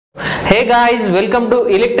Hey guys, welcome to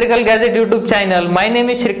Electrical Gadget YouTube channel. My name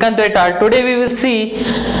is Shrikant Vetar. Today we will see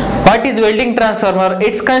what is welding transformer,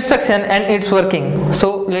 its construction and its working. So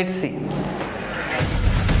let's see.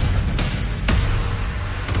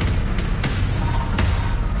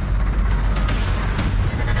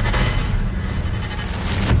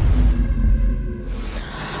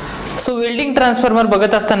 So welding transformer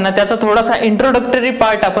बघत असताना त्याचा थोडासा introductory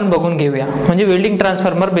part आपण बघून घेऊया. म्हणजे welding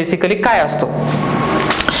transformer basically काय असतो.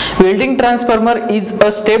 Welding transformer is a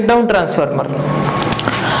step down transformer.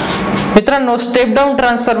 मित्रांनो, स्टेप डाउन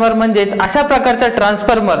ट्रान्सफॉर्मर म्हणजेच अशा प्रकारचा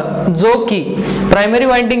ट्रान्सफॉर्मर जो की प्रायमरी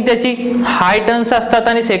वाइंडिंग त्याची हाय टर्न्स असतात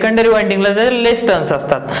आणि सेकंडरी वाइंडिंगला त्याचे लेस टर्न्स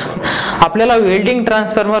असतात. आपल्याला वेल्डिंग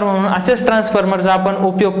ट्रान्सफॉर्मर म्हणून असेच ट्रान्सफॉर्मरचा आपण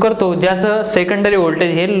उपयोग करतो ज्याचं सेकंडरी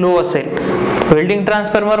व्होल्टेज हे लो असेल. वेल्डिंग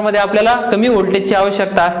ट्रान्सफॉर्मर मध्ये आपल्याला कमी व्होल्टेजची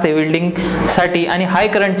आवश्यकता असते वेल्डिंग साठी आणि हाय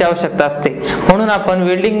करंटची आवश्यकता असते. म्हणून आपण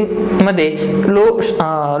वेल्डिंग मध्ये लो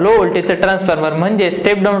व्होल्टेजचे ट्रान्सफॉर्मर म्हणजे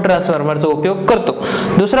स्टेप डाउन ट्रान्सफॉर्मरचा उपयोग करतो.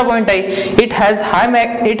 दुसरा पॉइंट आहे it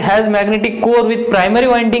has magnetic core with primary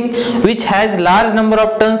winding which has large number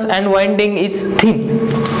of turns and winding is thin.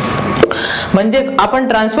 म्हणजेच आपण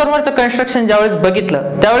ट्रान्सफॉर्मरचं कन्स्ट्रक्शन ज्यावेळेस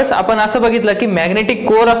बघितलं त्यावेळेस आपण असं बघितलं की मॅग्नेटिक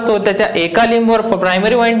कोर असतो, त्याच्या एका लिंबवर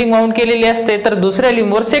प्रायमरी वाइंडिंग माउंट केलेली असते तर दुसऱ्या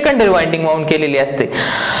लिंबवर सेकंडरी वाइंडिंग माउंट केलेली असते.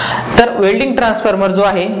 तर वेल्डिंग ट्रान्सफॉर्मर जो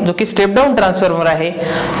आहे जो की स्टेप डाउन ट्रान्सफॉर्मर आहे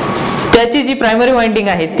त्याची जी प्रायमरी वाइंडिंग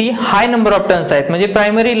आहे ती हाय नंबर ऑफ टर्न्स आहेत. म्हणजे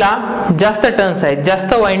प्रायमरीला जास्त टर्न्स आहेत,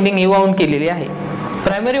 जास्त वाइंडिंग ही वाउंड केलेली आहे.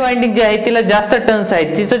 प्रायमरी वाइंडिंग जी आहे तिला जास्त टर्न्स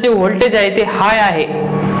आहेत, तिचं जे व्होल्टेज आहे ते हाय आहे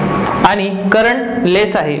आणि करंट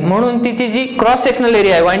लेस आहे. म्हणून तिची जी क्रॉस सेक्शनल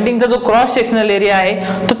एरिया आहे, वाइंडिंगचा जो क्रॉस सेक्शनल एरिया आहे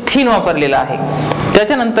तो थिन वापरलेला आहे.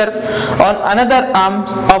 त्याच्यानंतर on another arm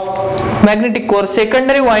of magnetic core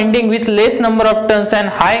secondary winding with less number of turns and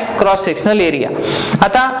high cross sectional area.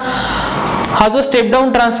 आता हा जो स्टेप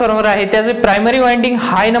डाउन ट्रान्सफॉर्मर आहे त्याचे primary winding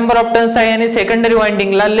high number of turns आहे आणि secondary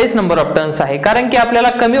वाइंडिंगला less number of turns आहे. कारण की आपल्याला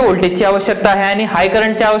कमी व्होल्टेजची आवश्यकता आहे आणि हाय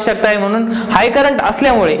करंटची आवश्यकता आहे. म्हणून हाय करंट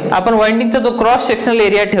असल्यामुळे आपण वाइंडिंगचा जो क्रॉस सेक्शनल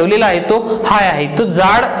एरिया ठेवलेला आहे तो हाय आहे, तो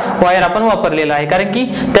जाड वायर आपण वापरलेला आहे कारण की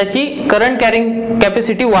त्याची करंट कॅरिंग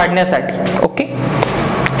कॅपॅसिटी वाढण्यासाठी. Okay,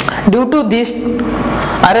 due to this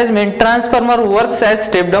arrangement transformer works as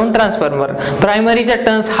step down transformer. प्रायमरीच्या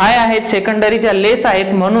turns हाय आहेत, सेकंडरीच्या लेस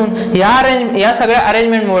आहेत. म्हणून या सगळ्या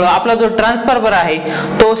अरेंजमेंटमुळे आपला जो ट्रान्सफॉर्मर आहे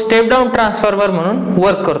तो स्टेप डाउन ट्रान्सफॉर्मर म्हणून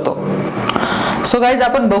वर्क करतो. सो गाइज,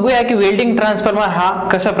 आपण बघूया की वेल्डिंग ट्रान्सफॉर्मर हा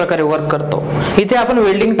कशा प्रकारे वर्क करतो. इथे आपण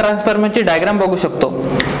वेल्डिंग ट्रान्सफॉर्मरची डायग्राम बघू शकतो.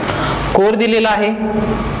 कोर दिलेला आहे,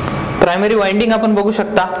 प्रायमरी वाइंडिंग आपण बघू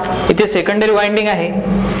शकता, इथे सेकंडरी वाइंडिंग आहे.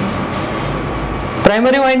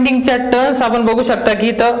 प्रायमरी वाइंडिंगच्या टर्न्स आपण बघू शकता की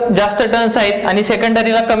इथं जास्त टर्न्स आहेत आणि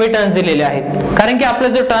सेकंडरीला कमी टर्न्स दिलेले आहेत. कारण की आपला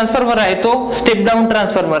जो ट्रान्सफॉर्मर आहे तो स्टेप डाउन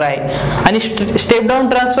ट्रान्सफॉर्मर आहे आणि स्टेप डाउन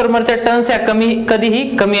ट्रान्सफॉर्मरच्या टर्न्स या कधीही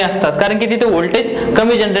कमी असतात कारण की तिथे व्होल्टेज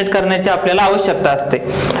कमी जनरेट करण्याची आपल्याला आवश्यकता असते.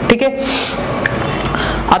 ठीक आहे,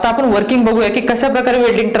 आता आपण वर्किंग बघूया की कशा प्रकारे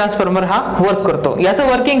वेल्डिंग ट्रान्सफॉर्मर हा वर्क करतो.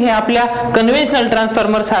 याचं वर्किंग हे आपल्या कन्व्हेन्शनल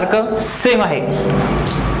ट्रान्सफॉर्मर सारखं सेम आहे.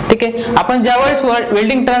 ठीक आहे, आपण ज्यावेळेस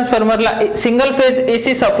welding ट्रान्सफॉर्मरला single phase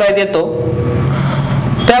AC supply देतो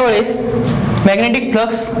त्यावेळेस मॅग्नेटिक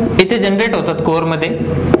फ्लक्स इथे जनरेट होतात कोर मध्ये,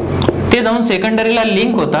 ते जाऊन सेकंडरीला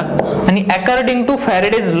लिंक होतात आणि according to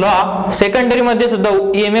Faraday's law secondary मध्ये सुद्धा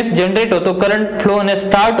ईएमएफ जनरेट होतो, करंट फ्लो होणे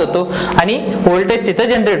स्टार्ट होतो आणि व्होल्टेज तिथे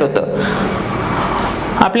जनरेट होतं.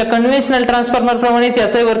 आपल्या कन्व्हेन्शनल ट्रान्सफॉर्मर प्रमाणेच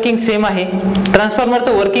याचं वर्किंग सेम आहे.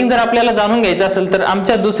 ट्रान्सफॉर्मरचं वर्किंग जर आपल्याला जाणून घ्यायचं असेल तर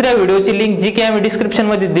आमच्या दुसऱ्या व्हिडिओची लिंक जी की आम्ही डिस्क्रिप्शन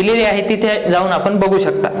मध्ये दिलेली आहे तिथे जाऊन आपण बघू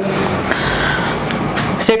शकता.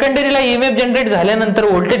 सेकंडरीला ईएमएफ जनरेट झाल्यानंतर,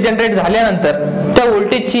 व्होल्टेज जनरेट झाल्यानंतर त्या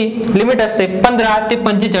व्होल्टेजची लिमिट असते 15 ते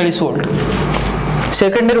 45 व्होल्ट.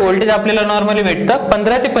 सेकंडरी व्होल्टेज आपल्याला नॉर्मली भेटतं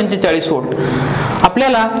 15 ते 45 व्होल्ट.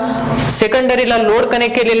 आपल्याला सेकंडरीला लोड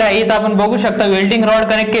कनेक्ट केलेला आहे, इथं आपण बघू शकता वेल्डिंग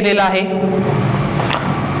रॉड कनेक्ट केलेला आहे.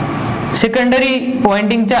 सेकंडरी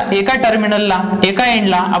वाइंडिंगच्या एका टर्मिनलला, एका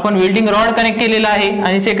एंडला आपण वेल्डिंग रॉड कनेक्ट केलेला आहे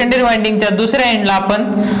आणि सेकंडरी वाइंडिंगच्या दुसऱ्या एंडला आपण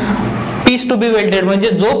पीस टू बी वेल्डेड म्हणजे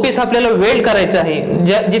जो पीस आपल्याला वेल्ड करायचा आहे,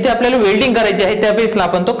 जिथे आपल्याला वेल्डिंग करायची आहे त्या पीसला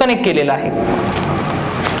आपण तो कनेक्ट केलेला आहे.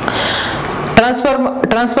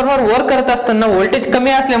 ट्रान्सफॉर्मर वर्क करत असताना व्होल्टेज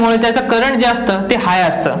कमी असल्यामुळे त्याचं करंट जे असतं ते हाय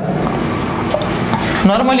असतं.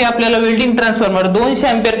 नॉर्मली आपल्याला वेल्डिंग ट्रान्सफॉर्मर 200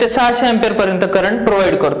 एंपियर ते 600 एंपियर पर्यंत करंट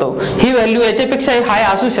प्रोव्हाइड करतो. ही व्हॅल्यू याच्यापेक्षा हाय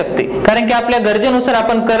असू शकते कारण की आपल्या गरजेनुसार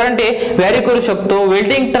आपण करंट हे व्हॅरी करू शकतो.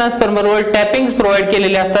 वेल्डिंग ट्रान्सफॉर्मरवर टॅपिंग्स प्रोव्हाइड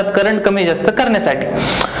केलेले असतात करंट कमी जास्त करण्यासाठी.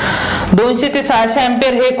 200 ते 600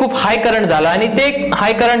 एंपियर हे खूप हाय करंट झालं आणि ते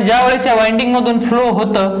हाय करंट ज्या वेळेस या वाइंडिंग मधून फ्लो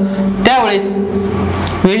होतं त्यावेळेस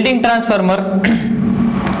वेल्डिंग ट्रान्सफॉर्मर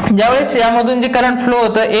ज्यावेळेस यामधून जे करंट फ्लो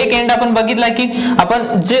होतं, एक एंड आपण बघितला की आपण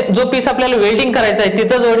जो पीस आपल्याला वेल्डिंग करायचा आहे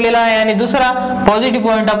तिथं जोडलेला आहे आणि दुसरा पॉझिटिव्ह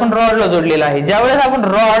पॉइंट आपण रॉडला जोडलेला आहे. ज्यावेळेस आपण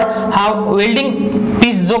रॉड हा वेल्डिंग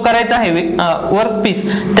पीस जो करायचा आहे वर्क पीस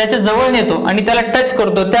त्याच्या जवळ नेतो आणि त्याला टच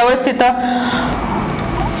करतो, त्यावेळेस तिथं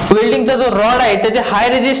वेल्डिंगचा जो रॉड आहे त्याच्या हाय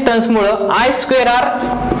रेजिस्टन्स मुळे I²R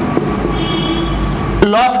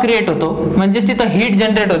लॉस क्रिएट होतो, म्हणजेच तिथं हीट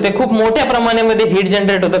जनरेट होते. खूप मोठ्या प्रमाणामध्ये हीट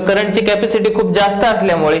जनरेट होतं करंटची कॅपॅसिटी खूप जास्त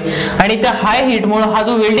असल्यामुळे, आणि त्या हाय हीटमुळे हा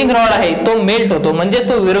जो वेल्डिंग रॉड आहे तो मेल्ट होतो, म्हणजेच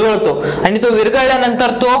तो विरघळतो. आणि तो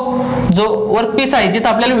विरघळल्यानंतर तो जो वर्कपीस आहे जिथं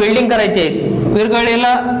आपल्याला वेल्डिंग करायची आहे,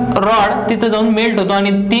 विरघळलेला रॉड तिथं जाऊन मेल्ट होतो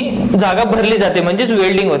आणि ती जागा भरली जाते, म्हणजेच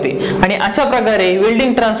वेल्डिंग होते. आणि अशा प्रकारे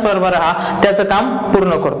वेल्डिंग ट्रान्सफॉर्मर हा त्याचं काम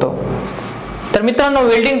पूर्ण करतो. तर मित्रांनो,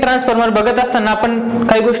 वेल्डिंग ट्रान्सफॉर्मर बघत असताना आपण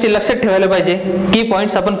काही गोष्टी लक्षात ठेवायला पाहिजे. की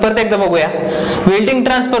पॉइंट्स आपण परत एकदा बघूया. वेल्डिंग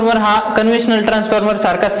ट्रान्सफॉर्मर हा कन्व्हेन्शनल ट्रान्सफॉर्मर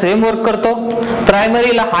सारखा सेम वर्क करतो.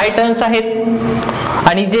 प्रायमरीला हाय टर्न्स आहेत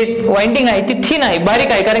आणि जे वाइंडिंग आहे ती थिन आहे,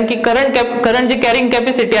 बारीक आहे, कारण की करंट जी कॅरिंग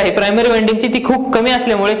कॅपॅसिटी आहे प्रायमरी वाइंडिंगची ती खूप कमी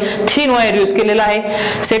असल्यामुळे थिन वायर यूज केलेला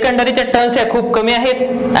आहे. सेकंडरीच्या टर्न्स या खूप कमी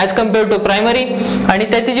आहेत ॲज कम्पेअर टू प्रायमरी, आणि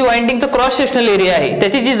त्याची जी वाइंडिंगचा क्रॉस सेक्शनल एरिया आहे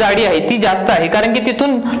त्याची जी जाडी आहे ती जास्त आहे, कारण की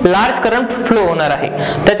तिथून लार्ज करंट फ्लो होणार आहे.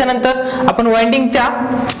 त्याच्यानंतर आपण वाइंडिंगच्या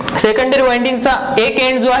सेकंडरी वाइंडिंगचा एक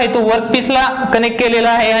एंड जो आहे तो वर्क पीसला कनेक्ट केलेला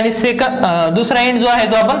आहे आणि दुसरा एंड जो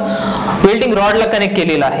आहे तो आपण वेल्डिंग रॉडला कनेक्ट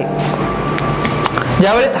केलेला आहे.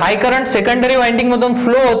 ज्यावेळेस हाय करंट सेकंडरी वाइंडिंग मधून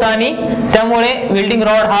फ्लो होता आणि त्यामुळे वेल्डिंग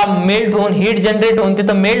रॉड हा मेल्ट होऊन हीट जनरेट होऊन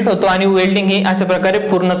तिथं मेल्ट होतो आणि वेल्डिंग ही अशा प्रकारे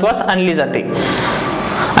पूर्णत्वास आणली जाते.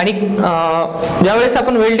 आणि ज्यावेळेस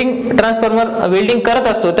आपण वेल्डिंग ट्रान्सफॉर्मर वेल्डिंग करत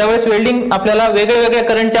असतो त्यावेळेस वेल्डिंग आपल्याला वेगळ्या वेगळ्या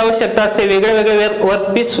करंटची आवश्यकता असते वेगळे वेगळे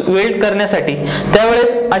वर्कपीस वेल्ड करण्यासाठी.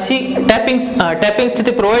 त्यावेळेस अशी टॅपिंग्स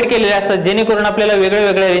तिथे प्रोव्हाइड केलेले असतात जेणेकरून आपल्याला वेगळ्या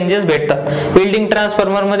वेगळ्या रेंजेस भेटतात. वेल्डिंग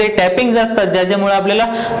ट्रान्सफॉर्मर मध्ये टॅपिंग्स असतात ज्याच्यामुळे आपल्याला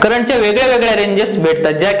करंटच्या वेगळ्या वेगळ्या रेंजेस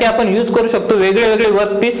भेटतात, ज्या की आपण यूज करू शकतो वेगळे वेगळे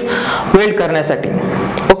वर्कपीस वेल्ड करण्यासाठी.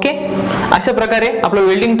 ओके, अशा प्रकारे आपलं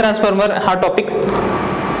वेल्डिंग ट्रान्सफॉर्मर हा topic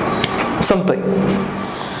संपतोय.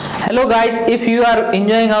 Hello guys, if you are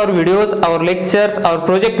enjoying our videos, our lectures, our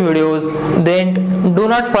project videos, then do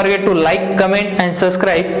not forget to like, comment and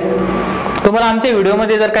subscribe. तुम्हाला आमच्या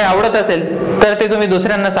व्हिडिओमध्ये जर काही आवडत असेल तर ते तुम्ही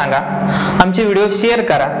दुसऱ्यांना सांगा. आमचे व्हिडिओ शेअर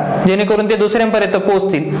करा जेणेकरून ते दुसऱ्यांपर्यंत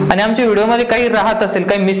पोहोचतील. आणि आमच्या व्हिडिओमध्ये काही राहत असेल,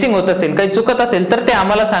 काही मिसिंग होत असेल, काही चुकत असेल तर ते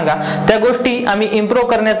आम्हाला सांगा. त्या गोष्टी आम्ही इम्प्रूव्ह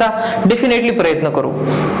करण्याचा डेफिनेटली प्रयत्न करू.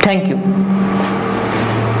 थँक्यू.